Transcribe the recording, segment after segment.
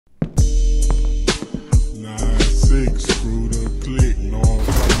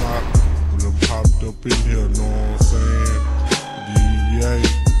up in here, know what I'm saying?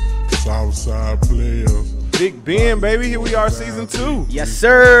 DEA, Southside Players. Big Ben, baby, here we are, season 2. Yes,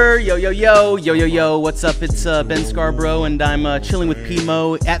 sir. Yo, yo, yo, yo, yo, yo. What's up? It's Ben Scarborough, and I'm chilling with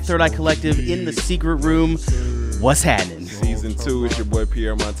P-Mo at Third Eye Collective in the secret room. What's happening? Season 2, it's your boy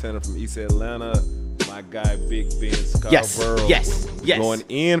Pierre Montana from East Atlanta. My guy, Big Ben Scarborough. Yes. Going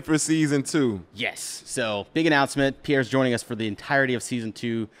in for season 2. Yes. So, big announcement. Pierre's joining us for the entirety of season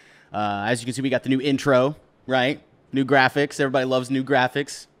 2. As you can see, we got the new intro, right? New graphics. Everybody loves new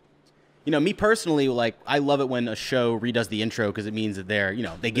graphics. You know, me personally, like, I love it when a show redoes the intro because it means that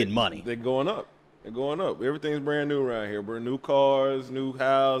they get money. They're going up. They're going up. Everything's brand new around here. We're new cars, new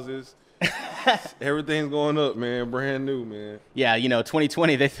houses. Everything's going up, man. Brand new, man. Yeah,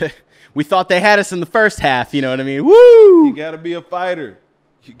 2020, we thought they had us in the first half, you know what I mean? Woo! You got to be a fighter.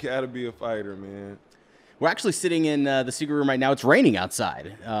 You got to be a fighter, man. We're actually sitting in the secret room right now. It's raining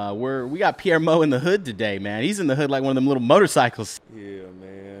outside. We got Pierre Mo in the hood today, man. He's in the hood like one of them little motorcycles. Yeah,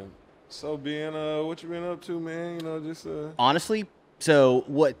 man. So, Ben, what you been up to, man? Honestly, so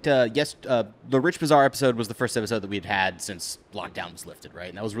what? The Rich Bazaar episode was the first episode that we'd had since lockdown was lifted, right?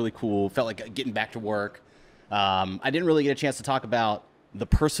 And that was really cool. Felt like getting back to work. I didn't really get a chance to talk about the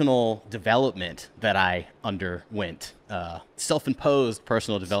personal development that I underwent. Self-imposed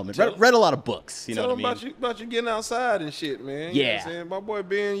personal development. Read a lot of books. You know what I mean? About you getting outside and shit, man. Yeah. You know what I'm saying? My boy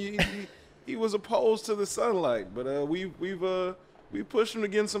Ben, he was opposed to the sunlight, but we pushed him to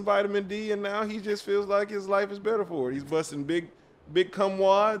get some vitamin D, and now he just feels like his life is better for it. He's busting big cum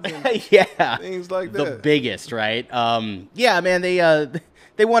wads and yeah, things like that. The biggest, right? Yeah, man,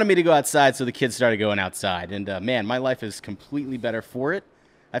 they wanted me to go outside, so the kids started going outside. And, man, my life is completely better for it.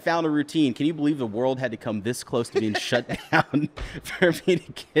 I found a routine. Can you believe the world had to come this close to being shut down for me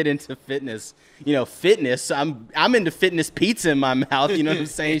to get into fitness? Fitness. I'm into fitness pizza in my mouth. You know what I'm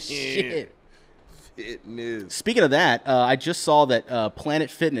saying? Shit. Fitness. Speaking of that, I just saw that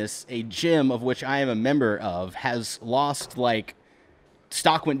Planet Fitness, a gym of which I am a member of, has lost,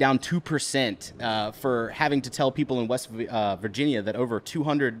 stock went down 2% for having to tell people in West Virginia that over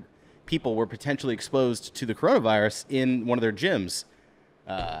 200 people were potentially exposed to the coronavirus in one of their gyms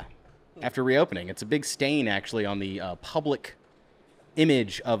after reopening. It's a big stain, actually, on the public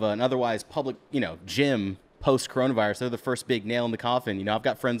image of an otherwise public, gym post-coronavirus. They're the first big nail in the coffin. I've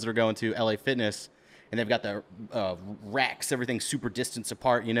got friends that are going to LA Fitness, and they've got the racks, everything super distance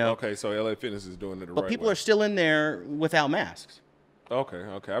apart, Okay, so LA Fitness is doing it the right way. But people are still in there without masks. Okay.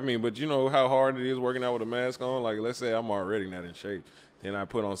 I mean, but you know how hard it is working out with a mask on? Like, let's say I'm already not in shape. Then I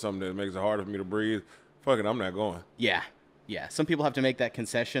put on something that makes it harder for me to breathe. Fuck it, I'm not going. Yeah. Some people have to make that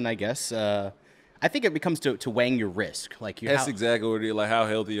concession, I guess. I think it becomes to weighing your risk. That's exactly what it is. Like, how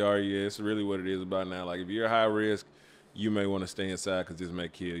healthy are you? It's really what it is about now. Like, if you're high risk, you may want to stay inside because this may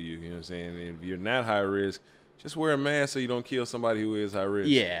kill you. You know what I'm saying? And if you're not high risk, just wear a mask so you don't kill somebody who is high risk.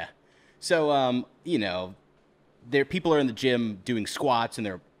 Yeah. So, people are in the gym doing squats and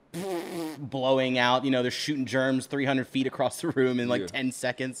they're blowing out. They're shooting germs 300 feet across the room in 10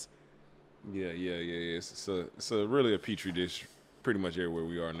 seconds. Yeah. It's really a petri dish pretty much everywhere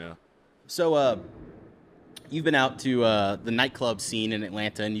we are now. So, you've been out to the nightclub scene in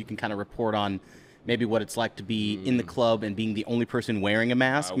Atlanta, and you can kind of report on maybe what it's like to be in the club and being the only person wearing a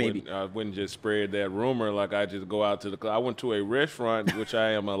mask. I wouldn't just spread that rumor like I just go out to the club. I went to a restaurant, which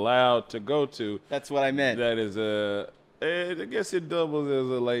I am allowed to go to. That's what I meant. That is I guess it doubles as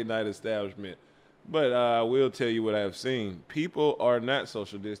a late night establishment. But I will tell you what I've seen. People are not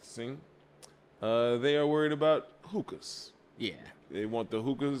social distancing. They are worried about hookahs. Yeah. They want the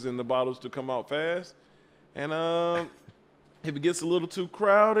hookahs and the bottles to come out fast. And if it gets a little too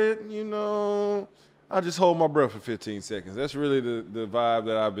crowded, I'll just hold my breath for 15 seconds. That's really the vibe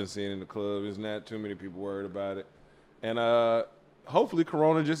that I've been seeing in the club. There's not too many people worried about it. And hopefully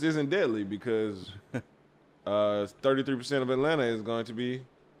Corona just isn't deadly because 33% of Atlanta is going to be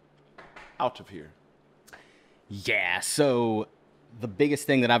out of here. Yeah, so the biggest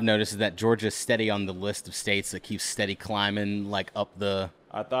thing that I've noticed is that Georgia's steady on the list of states that keeps steady climbing, up the...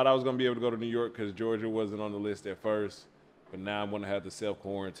 I thought I was going to be able to go to New York because Georgia wasn't on the list at first. But now I'm going to have to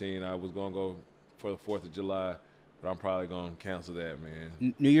self-quarantine. I was going to go for the 4th of July, but I'm probably going to cancel that,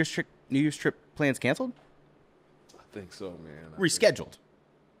 man. New Year's trip plans canceled? I think so, man. Rescheduled.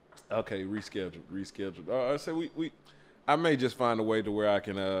 Okay, rescheduled. So I may just find a way to where I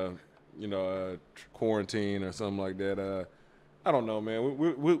can, quarantine or something like that. I don't know,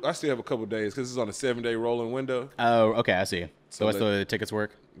 man. I still have a couple days because it's on a 7-day rolling window. Oh, okay, I see. So what's the tickets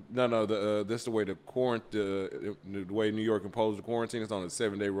work? No. That's the way the way New York imposed the quarantine. It's on a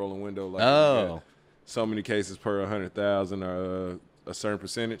 7-day rolling window. So many cases per 100,000 or a certain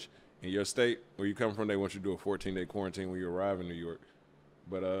percentage. in your state where you come from, they want you to do a 14-day quarantine when you arrive in New York.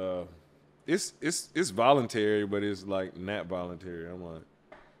 But it's voluntary, but it's like not voluntary. I'm like,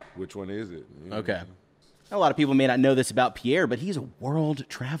 which one is it? You know? Okay. A lot of people may not know this about Pierre, but he's a world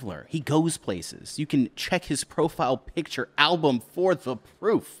traveler. He goes places. You can check his profile picture album for the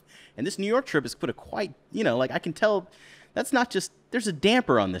proof. And this New York trip has put a quite, I can tell that's not just, there's a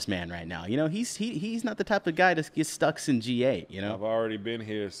damper on this man right now. He's not the type of guy to get stuck in GA, I've already been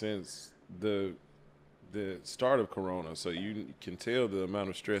here since the start of Corona, so you can tell the amount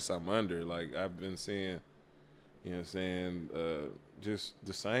of stress I'm under. Like, I've been seeing, just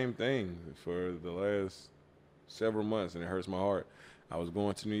the same thing for the last several months, and it hurts my heart. I was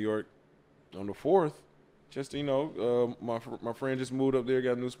going to New York on the 4th. Just, my friend just moved up there,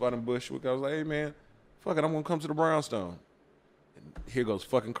 got a new spot in Bushwick. I was like, hey, man, fuck it, I'm going to come to the Brownstone. And here goes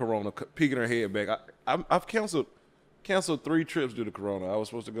fucking Corona, peeking her head back. I've canceled 3 trips due to Corona. I was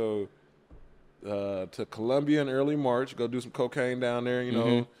supposed to go to Colombia in early March, go do some cocaine down there,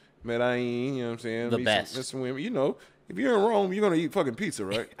 Medellin, you know what I'm saying? The best. Meet some women. If you're in Rome, you're going to eat fucking pizza,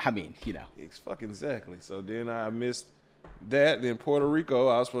 right? I mean, It's fucking exactly. So then I missed that. Then Puerto Rico,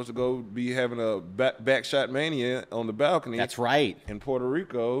 I was supposed to go be having a backshot mania on the balcony. That's right. In Puerto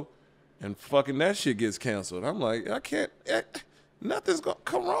Rico, and fucking that shit gets canceled. I'm like, I can't, nothing's going,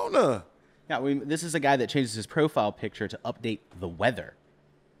 Corona. Yeah, this is a guy that changes his profile picture to update the weather.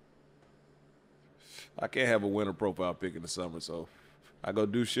 I can't have a winter profile pic in the summer, so I go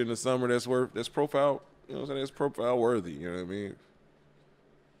do shit in the summer that's profile, that's profile worthy, you know what I mean?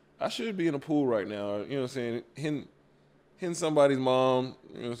 I should be in a pool right now, you know what I'm saying, hitting somebody's mom,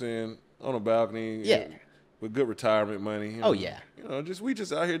 you know what I'm saying, on a balcony. Yeah. With good retirement money. Oh, yeah. We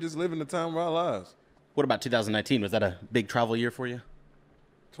just out here just living the time of our lives. What about 2019? Was that a big travel year for you?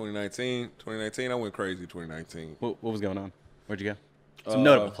 2019, I went crazy 2019. What was going on? Where'd you go? Some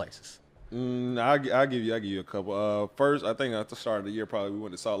notable places. I'll give you a couple. First, I think at the start of the year, probably we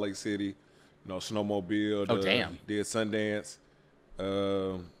went to Salt Lake City, snowmobile. Oh, damn. Did Sundance,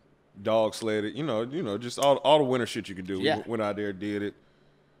 dog sledded, just all the winter shit you can do. Yeah. We went out there, did it,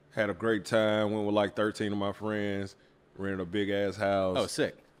 had a great time, went with like 13 of my friends, rented a big-ass house. Oh,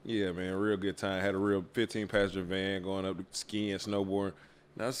 sick. Yeah, man, real good time. Had a real 15-passenger van going up to skiing, snowboarding.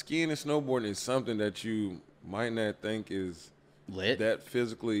 Now, skiing and snowboarding is something that you might not think is lit, that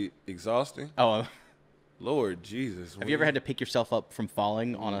physically exhausting. Oh, Lord Jesus! Have you ever had to pick yourself up from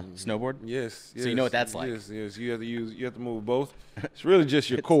falling on a snowboard? Yes. So you know what that's like. Yes. You have to move both. It's really just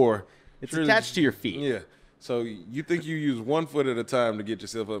your core. It's really attached to your feet. Yeah. So you think you use one foot at a time to get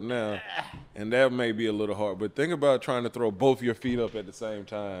yourself up now, and that may be a little hard. But think about trying to throw both your feet up at the same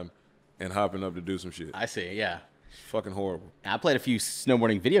time and hopping up to do some shit. I see. Yeah. It's fucking horrible. I played a few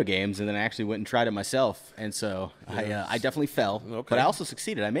snowboarding video games, and then I actually went and tried it myself. And so I definitely fell, but I also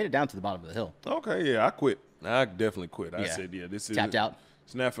succeeded. I made it down to the bottom of the hill. Okay, yeah, I quit. I definitely quit. I Yeah. said, this is Tapped out.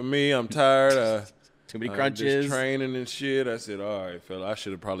 It's not for me. I'm tired. Too many crunches. Just training and shit. I said, all right, fella, I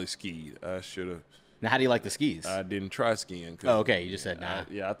should have probably skied. I should have. Now, how do you like the skis? I didn't try skiing. Oh, okay. You just said nah.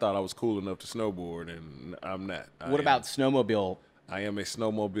 I thought I was cool enough to snowboard, and I'm not. What about snowmobile? I am a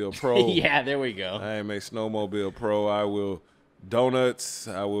snowmobile pro. Yeah, there we go. I am a snowmobile pro. I will donuts.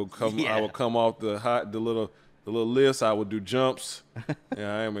 I will come. Yeah. I will come off the little lifts. I will do jumps.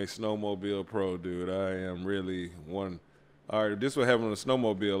 Yeah, I am a snowmobile pro, dude. I am really one. All right, this what happened on the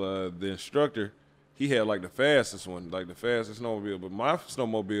snowmobile. The instructor, he had like the fastest one, like the fastest snowmobile, but my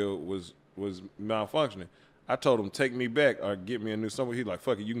snowmobile was malfunctioning. I told him, take me back or get me a new snowmobile. He's like,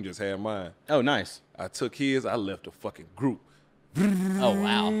 fuck it, you can just have mine. Oh, nice. I took his. I left a fucking group. Oh,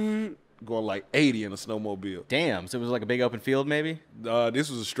 wow. Going like 80 in a snowmobile. Damn. So it was like a big open field, maybe? This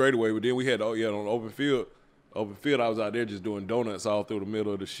was a straightaway, but then we had, on the open field, I was out there just doing donuts all through the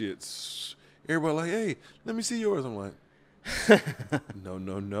middle of the shit. Everybody like, hey, let me see yours. I'm like,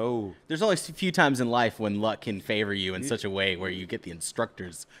 no. There's only a few times in life when luck can favor you in such a way where you get the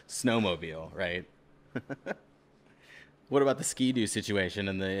instructor's snowmobile, right? What about the ski-doo situation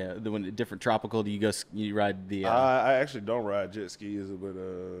and the when different tropical? Do you ride the? I actually don't ride jet skis, but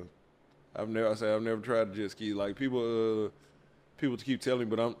I've never tried a jet ski. Like people keep telling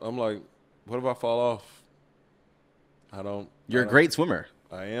me, but I'm like, what if I fall off? You're a great swimmer.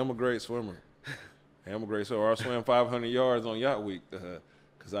 I am a great swimmer. I swam 500 yards on Yacht Week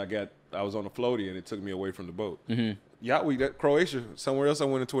because I was on a floaty and it took me away from the boat. Mm-hmm. Yacht Week, Croatia, somewhere else I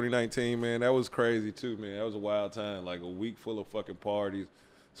went in 2019, man. That was crazy too, man. That was a wild time, like a week full of fucking parties.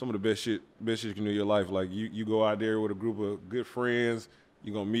 Some of the best shit you can do in your life. Like you go out there with a group of good friends.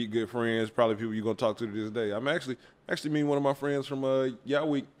 You're gonna meet good friends, probably people you're gonna talk to this day. I'm actually meeting one of my friends from Yacht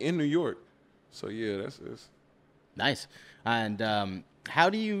Week in New York. So yeah, that's nice. And how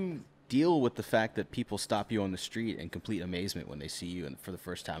do you deal with the fact that people stop you on the street in complete amazement when they see you for the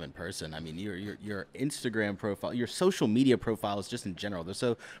first time in person? I mean, your Instagram profile, your social media profiles, just in general, they're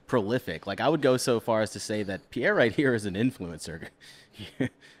so prolific. Like, I would go so far as to say that Pierre right here is an influencer,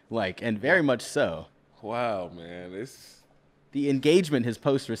 like, and very much so. Wow, man, the engagement his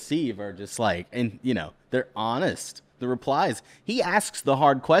posts receive are just like, and you know, they're honest. The replies, he asks the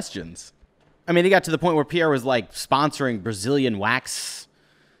hard questions. I mean, it got to the point where Pierre was like sponsoring Brazilian wax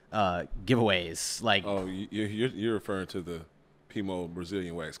giveaways. Like, oh, you're referring to the PMO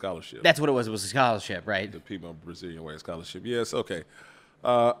Brazilian Wax Scholarship. That's what it was. It was a scholarship, right? The PMO Brazilian Wax Scholarship. Yes, okay.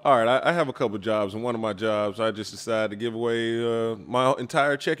 All right, I have a couple jobs, and one of my jobs, I just decided to give away my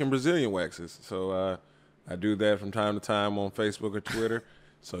entire check in Brazilian waxes. So I do that from time to time on Facebook or Twitter.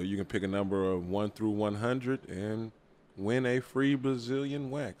 So you can pick a number of 1 through 100 and win a free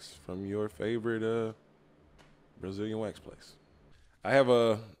Brazilian wax from your favorite Brazilian wax place. I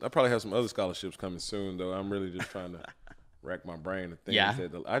probably have some other scholarships coming soon, though. I'm really just trying to rack my brain of things. Yeah.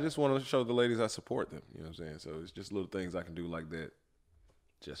 I just want to show the ladies I support them. You know what I'm saying? So it's just little things I can do like that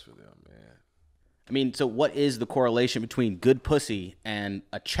just for them, man. I mean, so what is the correlation between good pussy and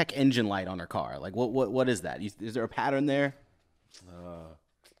a check engine light on her car? Like, what is that? Is there a pattern there?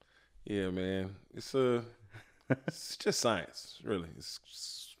 Yeah, man. It's just science, really.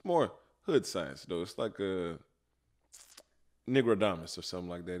 It's more hood science, though. It's like a Negrodamus or something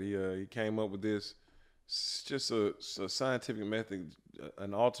like that. He came up with this. It's just a scientific method,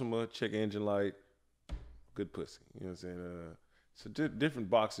 an Ultima, check engine light, good pussy. You know what I'm saying? So different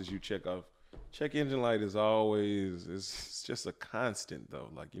boxes you check off. Check engine light is always, it's just a constant, though.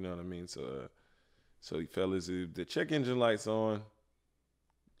 Like, you know what I mean? So fellas, if the check engine light's on,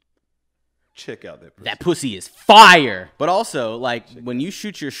 check out that pussy. That pussy is fire. But also, like, when you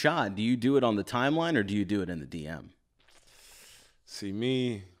shoot your shot, do you do it on the timeline or do you do it in the DM? See,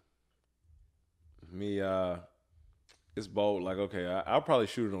 me, it's bold. Like, okay, I'll probably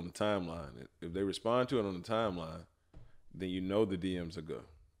shoot it on the timeline. If they respond to it on the timeline, then you know the DMs are good.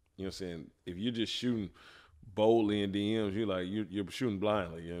 You know what I'm saying? If you're just shooting boldly in DMs, you're shooting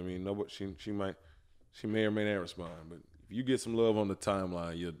blindly. You know what I mean? Nobody, she may or may not respond. But if you get some love on the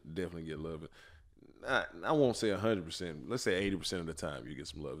timeline, you'll definitely get love. I won't say 100%. Let's say 80% of the time you get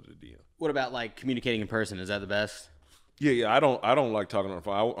some love to the DM. What about like communicating in person? Is that the best? Yeah. I don't like talking on the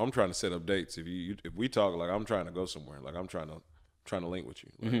phone. I'm trying to set up dates. If we talk, like, I'm trying to go somewhere. Like, I'm trying to link with you.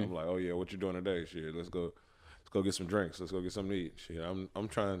 Like, I'm like, oh yeah, what you doing today? Shit, let's go get some drinks. Let's go get something to eat. Shit, I'm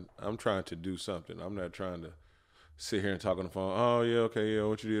trying to do something. I'm not trying to sit here and talk on the phone. Oh yeah, okay, yeah,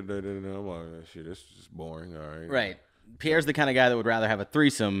 what you did today? I'm like, shit, this is just boring. All right. Right. Pierre's the kind of guy that would rather have a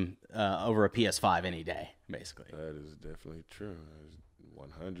threesome over a PS5 any day, basically. That is definitely true.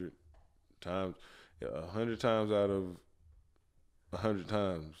 100 times, 100 times out of 100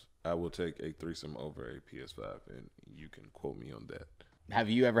 times, I will take a threesome over a PS5, and you can quote me on that. Have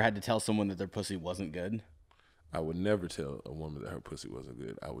you ever had to tell someone that their pussy wasn't good? I would never tell a woman that her pussy wasn't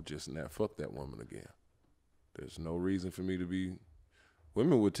good. I would just not fuck that woman again. There's no reason for me to be.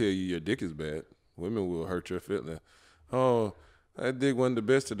 Women will tell you your dick is bad. Women will hurt your feelings. Oh, that dick wasn't the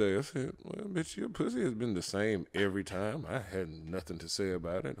best today. I said, well, bitch, your pussy has been the same every time. I had nothing to say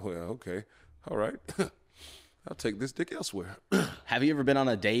about it. Well, okay. All right. I'll take this dick elsewhere. Have you ever been on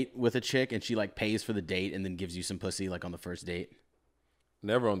a date with a chick and she like pays for the date and then gives you some pussy like on the first date?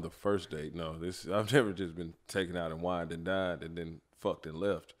 Never on the first date. No, I've never just been taken out and wined and dined and then fucked and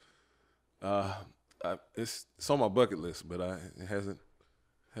left. It's on my bucket list, but it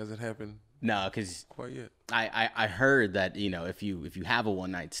hasn't happened. No, because quite yet. I heard that, you know, if you have a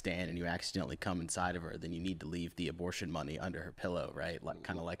one night stand and you accidentally come inside of her, then you need to leave the abortion money under her pillow, right? Like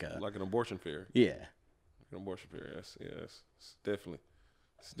kind of like an abortion fare. Yeah. An abortion fare. It's definitely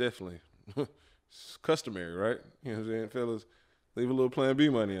it's customary, right? You know what I'm saying, fellas? Leave a little Plan B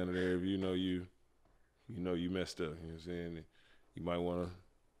money under there if you know you messed up. You know what I'm saying? You might want to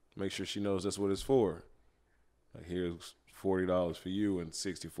make sure she knows that's what it's for. Like, here's $40 for you and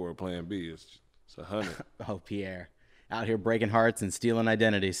 $60 for a Plan B. It's $100. Oh, Pierre, out here breaking hearts and stealing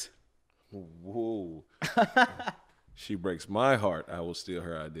identities. Whoa! She breaks my heart, I will steal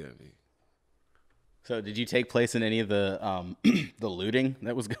her identity. So, did you take place in any of the the looting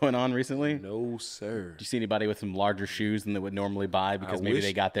that was going on recently? No, sir. Did you see anybody with some larger shoes than they would normally buy because maybe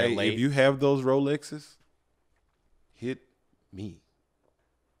they got there late? If you have those Rolexes, hit me.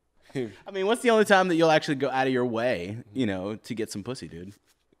 I mean, what's the only time that you'll actually go out of your way, you know, to get some pussy, dude?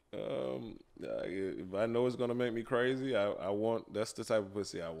 If I know it's gonna make me crazy, I want. That's the type of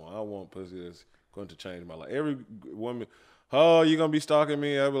pussy I want. I want pussy that's going to change my life. Every woman, oh, you gonna be stalking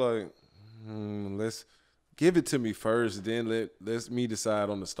me? I'd be like, give it to me first, then let me decide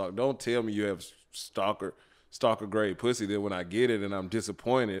on the stock. Don't tell me you have stalker grade pussy. Then when I get it and I'm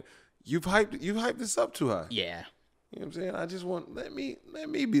disappointed, you've hyped this up too high. Yeah. You know what I'm saying? I just want let me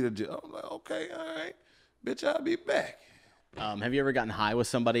be the judge. I'm like, okay, all right, bitch, I'll be back. Have you ever gotten high with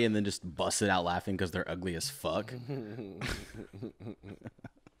somebody and then just busted out laughing because they're ugly as fuck? That's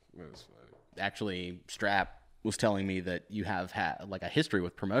funny. Actually, Strap was telling me that you have had like a history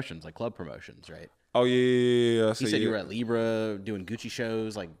with promotions, like club promotions, right? Oh yeah. He said you were at Libra doing Gucci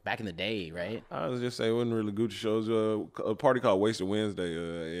shows like back in the day, right? I was just saying, it wasn't really Gucci shows. A party called Wasted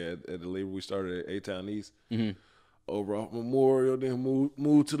Wednesday at the Libra. We started at A-Town East. Mm-hmm. Over off Memorial, then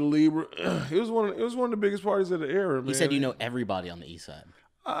moved to the Libra. It was one of the biggest parties of the era, man. He said you know everybody on the East Side.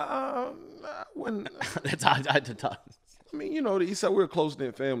 That's hard to talk. I mean, you know, the East Side, we're a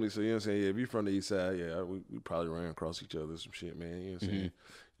close-knit family, so you know what I'm saying? Yeah, if you're from the East Side, yeah, we probably ran across each other some shit, man. You know what I'm saying? You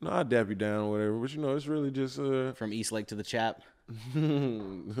know, I'd dap you down or whatever, but you know, it's really just from East Lake to the Chap. a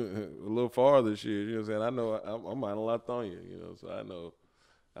little farther shit, you know what I'm saying? I know I'm on a lot on you, you know, so I know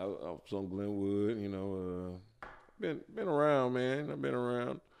I was on Glenwood, you know, been around, man. I've been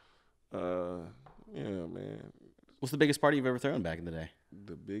around. Yeah, man. What's the biggest party you've ever thrown back in the day?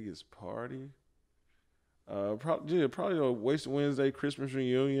 The biggest party? Probably a Wasted Wednesday Christmas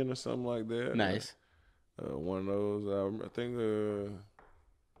reunion or something like that. Nice. One of those. I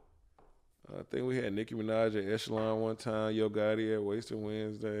think we had Nicki Minaj at Echelon one time. Yo Gotti at Wasted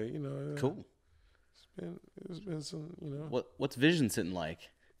Wednesday. You know. Cool. It's been some. You know. What's Vision sitting like?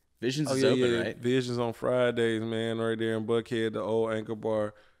 Visions is open, right? Visions on Fridays, man. Right there in Buckhead, the old Anchor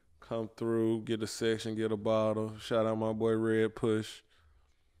Bar. Come through, get a section, get a bottle. Shout out my boy Red Push.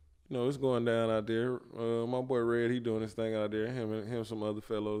 You know, it's going down out there. My boy Red, he doing his thing out there. Him, some other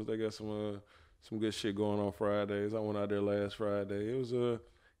fellows. They got some good shit going on Fridays. I went out there last Friday. It was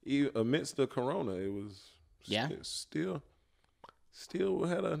amidst the Corona. It was still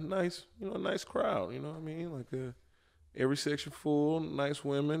had a nice crowd. You know what I mean? Like every section full, nice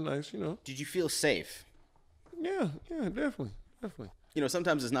women, nice. You know. Did you feel safe? Yeah, definitely. You know,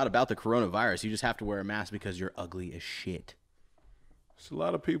 sometimes it's not about the coronavirus. You just have to wear a mask because you're ugly as shit. It's a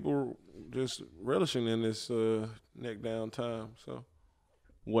lot of people just relishing in this neck down time. So,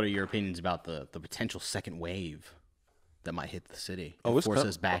 what are your opinions about the potential second wave that might hit the city? It's force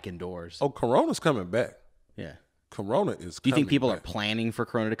us back indoors. Oh, Corona's coming back. Yeah. Corona is. Do you think people back. are planning for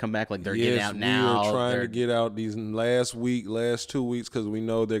Corona to come back? Like they're getting out now. We are trying to get out these last 2 weeks because we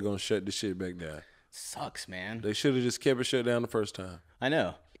know they're gonna shut the shit back down. Sucks, man. They should have just kept it shut down the first time. I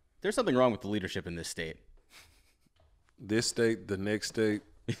know. There's something wrong with the leadership in this state. This state, the next state,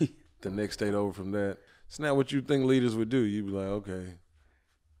 the next state over from that. It's not what you think leaders would do. You'd be like, okay.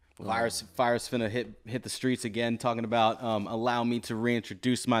 Virus finna hit the streets again, talking about allow me to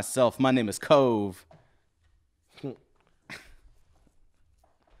reintroduce myself. My name is Cove.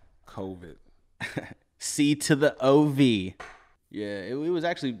 COVID. C to the OV. Yeah, it was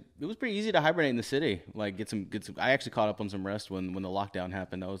pretty easy to hibernate in the city. Like get some. I actually caught up on some rest when the lockdown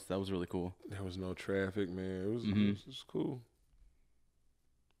happened. That was really cool. There was no traffic, man. It was cool.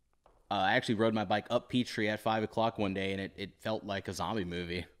 I actually rode my bike up Peachtree at 5 o'clock one day, and it felt like a zombie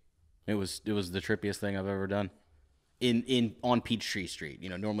movie. It was the trippiest thing I've ever done. On Peachtree Street, you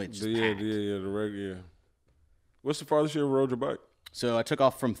know, normally it's just packed. The regular. What's the farthest you ever rode your bike? So I took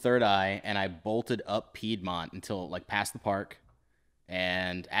off from Third Eye and I bolted up Piedmont until like past the park,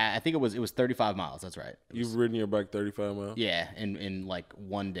 and I think it was 35 miles. That's right. You've ridden your bike 35 miles? Yeah, in like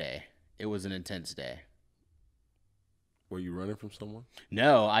one day. It was an intense day. Were you running from someone?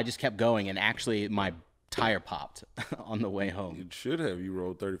 No, I just kept going, and actually my tire popped on the way home. You should have. You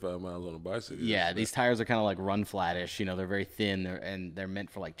rode 35 miles on a bicycle. Yeah, these tires are kind of like run flattish. You know, they're very thin, and they're meant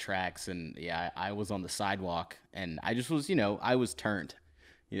for like tracks. And yeah, I was on the sidewalk, and I just was, I was turned.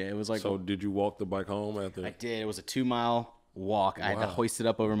 Yeah, it was like. So did you walk the bike home after? I did. It was a 2-mile walk. Wow. I had to hoist it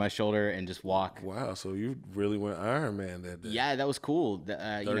up over my shoulder and just walk. Wow, so you really went Iron Man that day. Yeah, that was cool.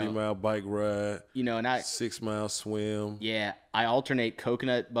 30-mile bike ride. And 6-mile swim. Yeah, I alternate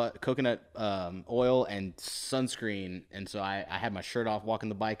coconut oil and sunscreen, and so I had my shirt off walking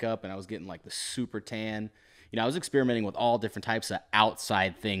the bike up, and I was getting like the super tan. I was experimenting with all different types of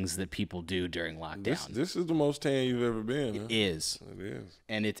outside things that people do during lockdown. This is the most tan you've ever been. Huh? It is. It is.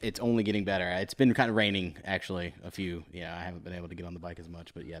 And it's only getting better. It's been kind of raining, actually, a few. I haven't been able to get on the bike as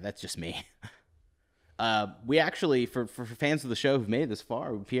much, but yeah, that's just me. We actually, for fans of the show who've made it this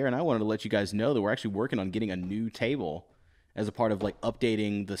far, Pierre and I wanted to let you guys know that we're actually working on getting a new table as a part of like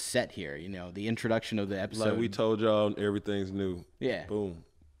updating the set here. The introduction of the episode. Like we told y'all, everything's new. Yeah. Boom.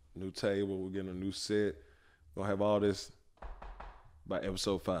 New table. We're getting a new set. Gonna have all this by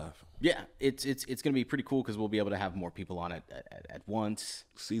episode 5. Yeah, it's gonna be pretty cool because we'll be able to have more people on it at once.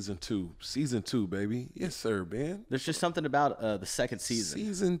 Season 2, baby. Yes, sir, Ben. There's just something about the second season.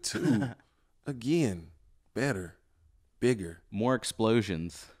 Season 2, again, better, bigger, more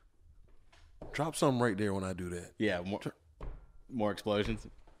explosions. Drop something right there when I do that. Yeah, more explosions.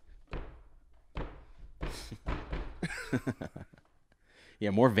 Yeah,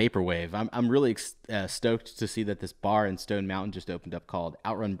 more vaporwave. I'm really stoked to see that this bar in Stone Mountain just opened up called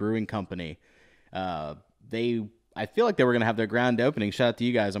Outrun Brewing Company. I feel like they were gonna have their grand opening. Shout out to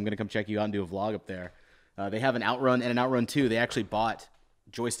you guys. I'm gonna come check you out and do a vlog up there. They have an Outrun and an Outrun 2. They actually bought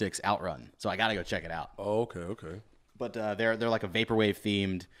Joystick's Outrun, so I gotta go check it out. Oh, okay. But they're like a vaporwave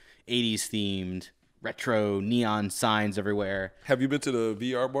themed, 80s themed, retro neon signs everywhere. Have you been to the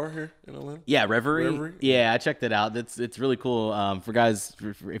VR bar here in Atlanta? Yeah, Reverie. Yeah, I checked it out. It's really cool. For guys,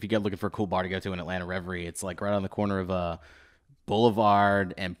 if you get looking for a cool bar to go to in Atlanta, Reverie. It's like right on the corner of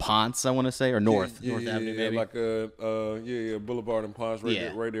Boulevard and Ponce, I want to say, or North Avenue, maybe. Like Boulevard and Ponce,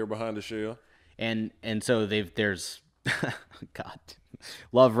 right there behind the Shell. And so there's God,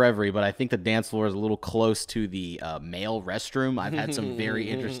 love Reverie, but I think the dance floor is a little close to the male restroom. I've had some very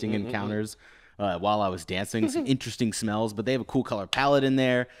interesting encounters while I was dancing, some interesting smells, but they have a cool color palette in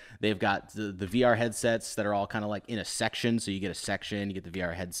there. They've got the VR headsets that are all kind of like in a section. So you get a section, you get the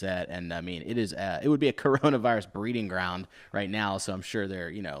VR headset. And I mean, it would be a coronavirus breeding ground right now. So I'm sure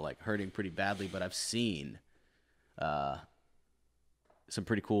they're, like hurting pretty badly, but I've seen some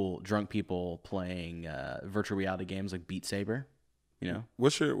pretty cool drunk people playing virtual reality games like Beat Saber.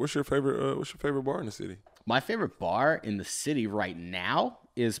 What's your favorite bar in the city? My favorite bar in the city right now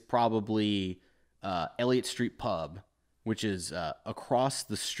is probably Elliott Street Pub, which is across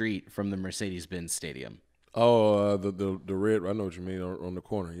the street from the Mercedes-Benz Stadium. Oh, the red. I know what you mean on the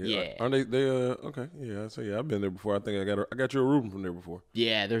corner. Yeah. Aren't they? Okay. Yeah. So I've been there before. I think I got you a room from there before.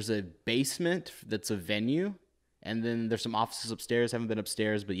 Yeah. There's a basement that's a venue, and then there's some offices upstairs. Haven't been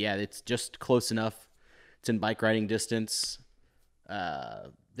upstairs, but yeah, it's just close enough. It's in bike riding distance.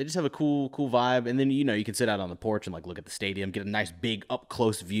 They just have a cool vibe, and then you can sit out on the porch and like look at the stadium, get a nice big up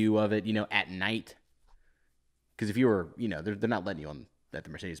close view of it, at night. Because if you were, they're not letting you on at the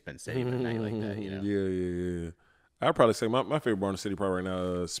Mercedes-Benz Stadium at night like that. Yeah. I'd probably say my favorite bar in the city probably right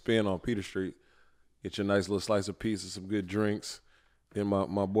now, Spin on Peter Street. Get your nice little slice of pizza, some good drinks. Then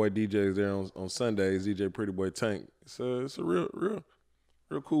my boy DJ's there on Sundays, DJ Pretty Boy Tank. It's a real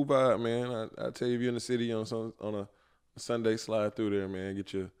cool vibe, man. I tell you, if you're in the city on a Sunday, slide through there, man.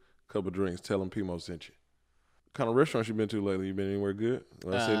 Get you a couple drinks. Tell them Pimo sent you. What kind of restaurants you been to lately? You been anywhere good?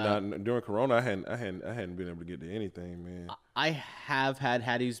 Well, I said not during Corona. I hadn't been able to get to anything, man. I have had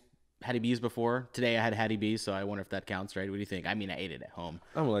Hattie B's before. Today I had Hattie B's, so I wonder if that counts, right? What do you think? I mean, I ate it at home.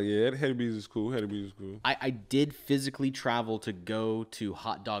 I'm like, yeah, Hattie B's is cool. I did physically travel to go to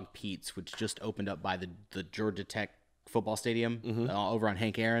Hot Dog Pete's, which just opened up by the Georgia Tech football stadium over on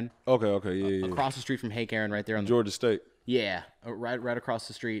Hank Aaron. Okay, yeah. Across the street from Hank Aaron, right there on Georgia State. Yeah, right across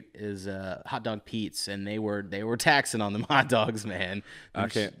the street is Hot Dog Pete's, and they were taxing on them hot dogs, man. Them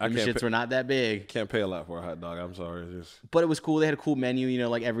shits were not that big. Can't pay a lot for a hot dog. I'm sorry, but it was cool. They had a cool menu,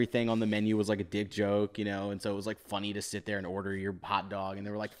 like everything on the menu was like a dick joke, and so it was like funny to sit there and order your hot dog, and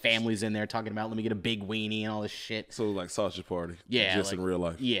there were like families in there talking about let me get a big weenie and all this shit. So like sausage party, yeah, just in real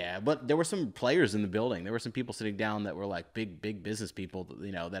life. Yeah, but there were some players in the building. There were some people sitting down that were like big business people,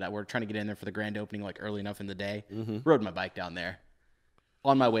 that were trying to get in there for the grand opening like early enough in the day. Rode my bike down there.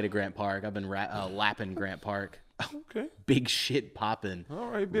 On my way to Grant Park. I've been lapping Grant Park. Okay. Big shit popping. All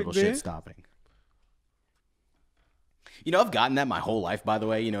right, big little shit stopping. I've gotten that my whole life, by the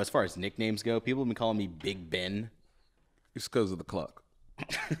way. As far as nicknames go, people have been calling me Big Ben. It's because of the clock.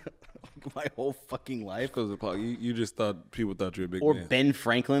 My whole fucking life. Because of the clock. You just thought people thought you were Big Ben. Or Ben. Ben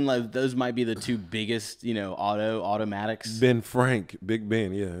Franklin. Like, those might be the two biggest, automatics. Ben Frank. Big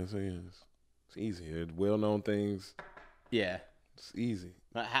Ben. Yeah. It's easy. It's well-known things. Yeah. It's easy.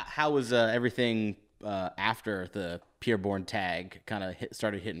 How was everything after the Pierre Bourne tag kind of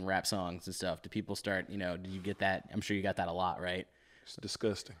started hitting rap songs and stuff? Did people start, did you get that? I'm sure you got that a lot, right? It's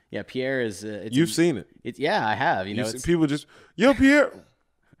disgusting. Yeah, Pierre is... You've seen it. Yeah, I have. People just, yo, Pierre.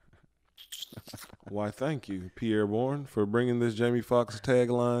 Why, thank you, Pierre Bourne, for bringing this Jamie Foxx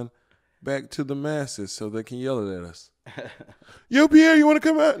tagline back to the masses so they can yell it at us. Yo, Pierre, you want to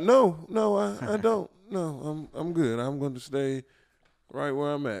come out? No, I don't. No, I'm good. I'm going to stay right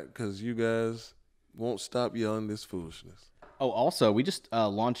where I'm at because you guys won't stop yelling this foolishness. Oh, also, we just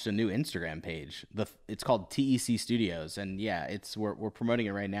launched a new Instagram page. It's called TEC Studios, and yeah, we're promoting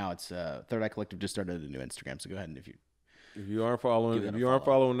it right now. It's Third Eye Collective just started a new Instagram, so go ahead and if you aren't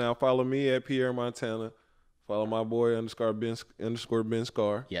following now, follow me at Pierre Montana. Follow my boy _Ben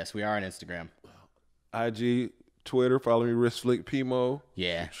Scar. Yes, we are on Instagram. IG, Twitter. Follow me, Wristflick Pmo.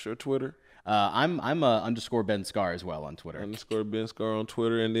 Yeah. Sure, Twitter. I'm _Ben Scar as well on Twitter. _Ben Scar on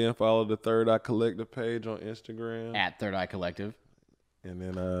Twitter, and then follow the Third Eye Collective page on Instagram. At Third Eye Collective. And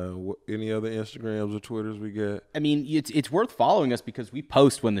then any other Instagrams or Twitters we got? I mean, it's worth following us because we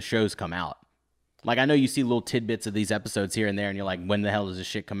post when the shows come out. Like, I know you see little tidbits of these episodes here and there, and you're like, when the hell does this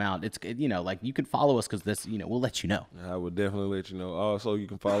shit come out? It's, like, you can follow us because this, we'll let you know. I would definitely let you know. Also, you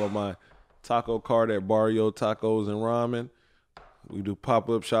can follow my taco cart at Barrio Tacos and Ramen. We do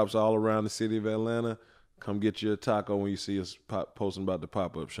pop-up shops all around the city of Atlanta. Come get you a taco when you see us posting about the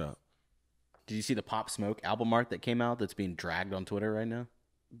pop-up shop. Did you see the Pop Smoke album art that came out that's being dragged on Twitter right now?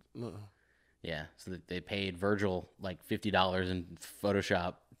 No. Yeah, so they paid Virgil like $50 in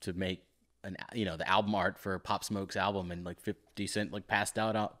Photoshop to make the album art for Pop Smoke's album, and like 50 Cent like passed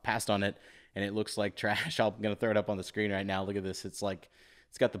on it, and it looks like trash. I'm gonna throw it up on the screen right now. Look at this. It's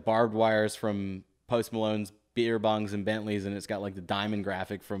got the barbed wires from Post Malone's Beer Bongs and Bentleys, and it's got like the diamond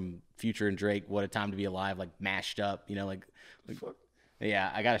graphic from Future and Drake, What a Time to Be Alive, like mashed up, like Fuck.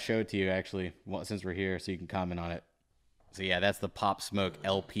 Yeah, I gotta show it to you actually, since we're here, so you can comment on it. So yeah, that's the Pop Smoke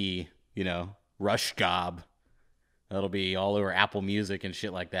LP, Rush Gob. That'll be all over Apple Music and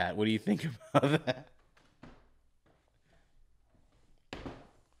shit like that. What do you think about that?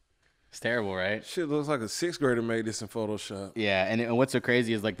 It's terrible, right? Shit looks like a 6th grader made this in Photoshop. Yeah, and what's so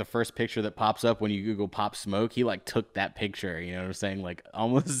crazy is like the first picture that pops up when you Google Pop Smoke, he like took that picture. You know what I'm saying? Like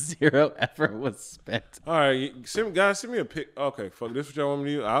almost zero effort was spent. All right, send me a pic. Okay, fuck this. What y'all want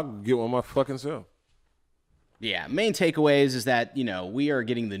me to do? I'll get one my fucking self. Yeah, main takeaways is that, we are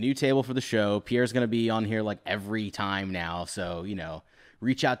getting the new table for the show. Pierre's going to be on here like every time now. So,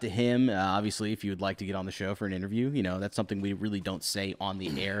 reach out to him. Obviously, if you would like to get on the show for an interview, that's something we really don't say on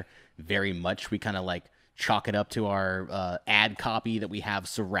the air very much. We kind of like chalk it up to our ad copy that we have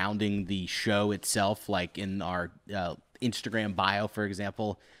surrounding the show itself, like in our Instagram bio, for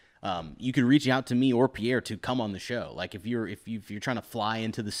example. You can reach out to me or Pierre to come on the show. Like if you're trying to fly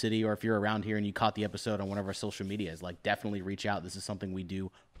into the city, or if you're around here and you caught the episode on one of our social medias, like definitely reach out. This is something we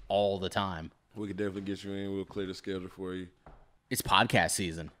do all the time. We could definitely get you in. We'll clear the schedule for you. It's podcast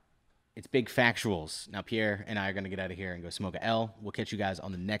season. It's big factuals. Now Pierre and I are going to get out of here and go smoke a L. We'll catch you guys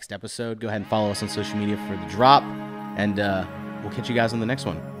on the next episode. Go ahead and follow us on social media for the drop, and we'll catch you guys on the next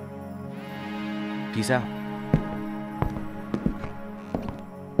one. Peace out.